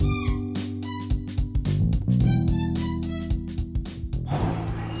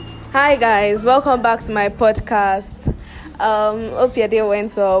Hi guys, welcome back to my podcast. Hope your day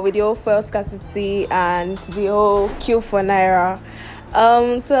went well with the whole fuel scarcity and the whole queue for Naira.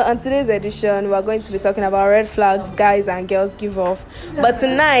 So on today's edition, we're going to be talking about red flags guys and girls give off. But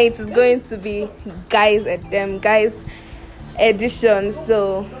tonight is going to be guys edition.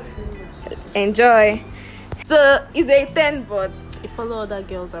 So enjoy. So it's a 10, but I follow other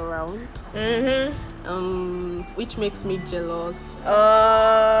girls around. Which makes me jealous.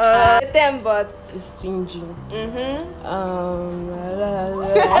 10, but It's stingy. 10,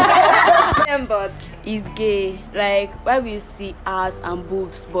 but is gay. Like, why will you see ass and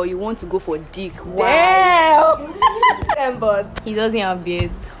boobs, but you want to go for dick? Why? damn. 10, but He doesn't have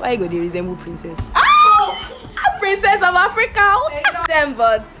beards. Why you go to resemble princess? Princess of Africa. 10,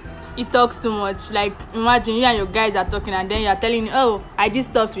 but He talks too much. Like, imagine you and your guys are talking and then you are telling him, oh, I did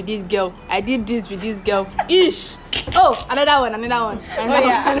stuff with this girl. I did this with this girl. Ish. Oh, another one.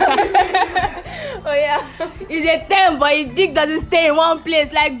 Oh yeah. He's a 10, but his dick doesn't stay in one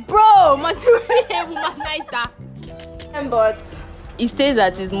place. Like, bro, must you be a womanizer? 10, but He stays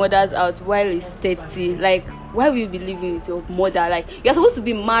at his mother's house while he's 30. Like, why will you be living with your mother? Like, you're supposed to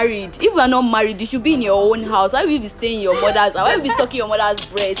be married. If you are not married, you should be in your own house. Why will you be staying in your mother's house? Why will you be sucking your mother's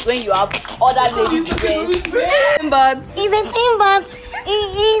breast when you have other ladies' breast? 10, but He's a teen, but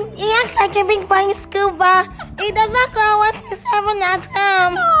he acts like a big boy in school, but he does not go 167 at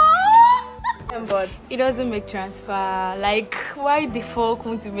 10, but He doesn't make transfer. Like, why the fuck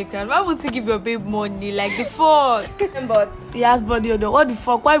won't you make transfer? Why won't you give your babe money? Like, the fuck? 10, but He has body odor. What the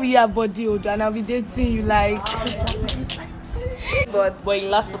fuck? Why will you have body odor and I'll be dating you like? but But it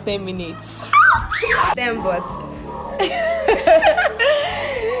lasts for 10 minutes. 10, but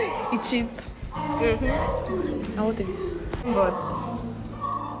He cheats. I want it. but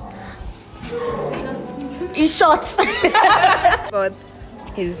He's short. but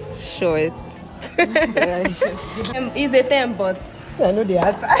He's short. he's a 10, but I know the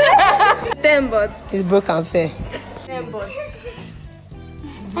answer. 10, but He's broke and fair. 10, but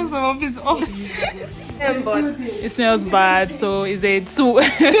 10, but It smells bad, so it's a 2.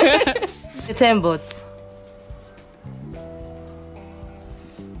 A 10 but.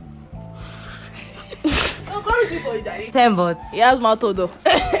 Ten but. He has mouth odor.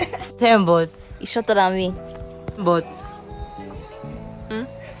 10 but. He's shorter than me. But.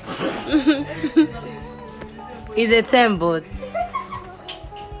 He's a 10 but.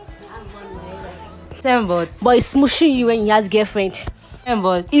 10 but. But he's smushing you when he has girlfriend. 10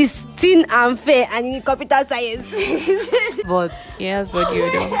 but. He's thin and fair and in computer science. But. He has body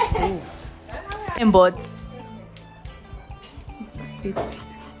odor. 10 but.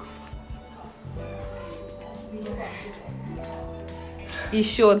 He's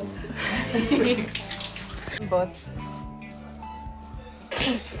short. but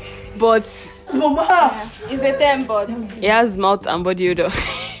But he's a 10, but He has mouth and body odor.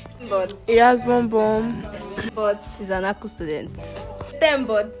 but He has bum. but he's an ACU student. 10,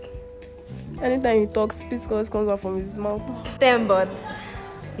 but Anytime he talks, spit always comes out from his mouth. 10, but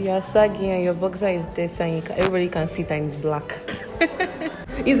You are saggy and your boxer is dirty and everybody can see it and it's black.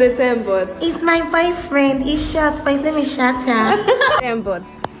 he's a 10, but He's my boyfriend. He's short, but his name is Shatta. 10, but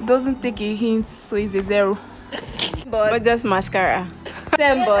Doesn't take a hint, so he's a 0. but just mascara.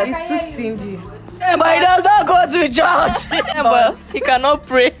 10, but He's too stingy. But he does not go to church. But he cannot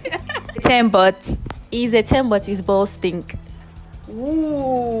pray. 10 but. He's a 10 but his balls stink.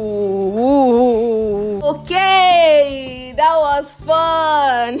 Ooh. okay, that was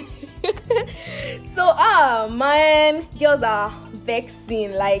fun. So man, girls are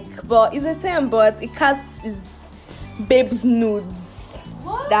vexing, like, but it's a 10, but it casts his babe's nudes.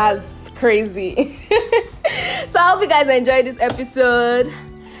 That's crazy. So I hope you guys enjoyed this episode.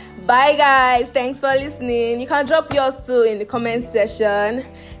 Bye guys, thanks for listening. You can drop yours too in the comment section.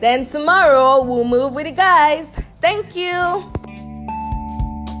 Then tomorrow we'll move with the guys. Thank you.